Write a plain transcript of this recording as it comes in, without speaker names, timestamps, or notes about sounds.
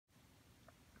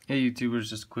Hey YouTubers,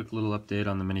 just a quick little update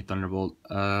on the mini Thunderbolt.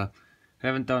 I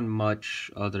haven't done much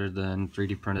other than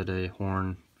 3D printed a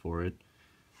horn for it.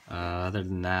 Other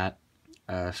than that,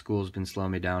 school's been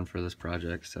slowing me down for this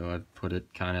project, so I've put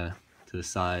it kind of to the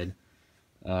side.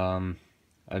 I'm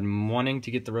wanting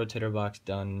to get the rotator box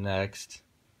done next,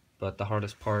 but the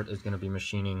hardest part is going to be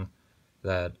machining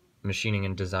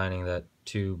and designing that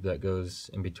tube that goes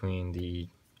in between the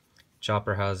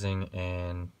chopper housing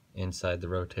and inside the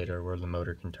rotator where the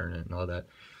motor can turn it and all that.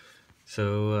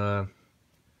 So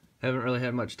haven't really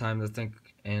had much time to think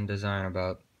and design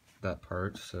about that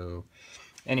part. So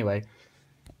anyway,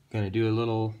 gonna do a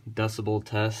little decibel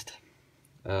test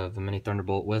of the mini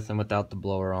Thunderbolt with and without the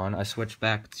blower on. I switched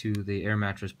back to the air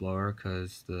mattress blower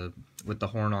because with the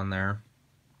horn on there,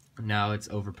 now it's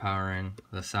overpowering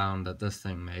the sound that this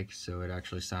thing makes, so it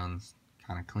actually sounds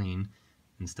kind of clean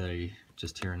instead of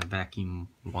just hearing a vacuum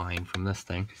whine from this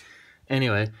thing.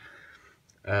 Anyway,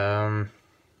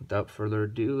 without further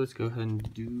ado, let's go ahead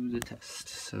and do the test.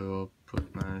 So I'll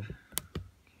put my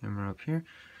camera up here,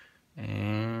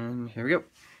 and here we go.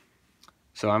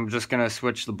 So I'm just gonna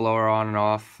switch the blower on and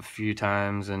off a few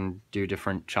times and do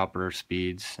different chopper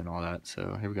speeds and all that.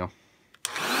 So here we go.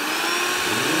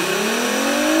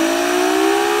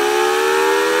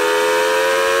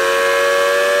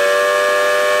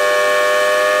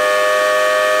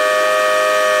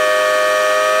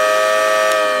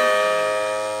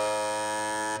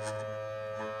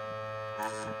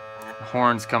 The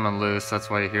horn's coming loose, that's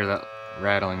why you hear that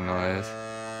rattling noise.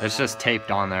 It's just taped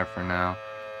on there for now.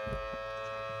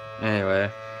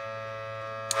 Anyway.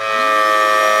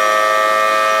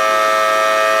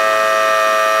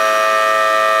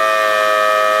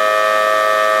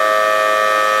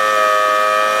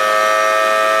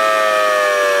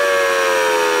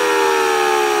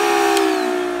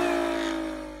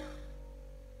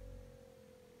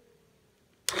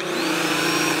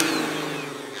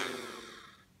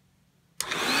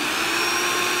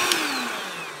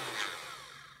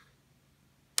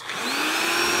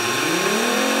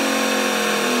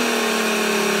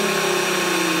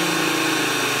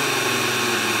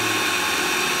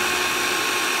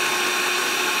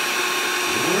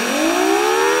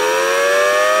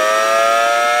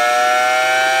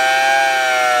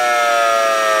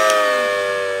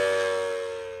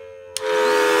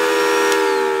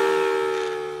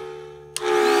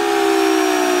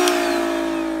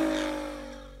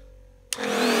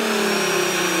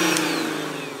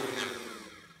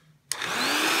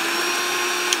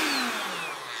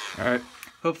 Alright,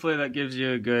 hopefully that gives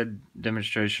you a good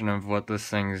demonstration of what this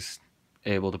thing's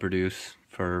able to produce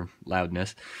for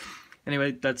loudness.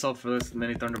 Anyway, that's all for this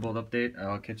mini Thunderbolt update.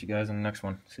 I'll catch you guys in the next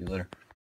one. See you later.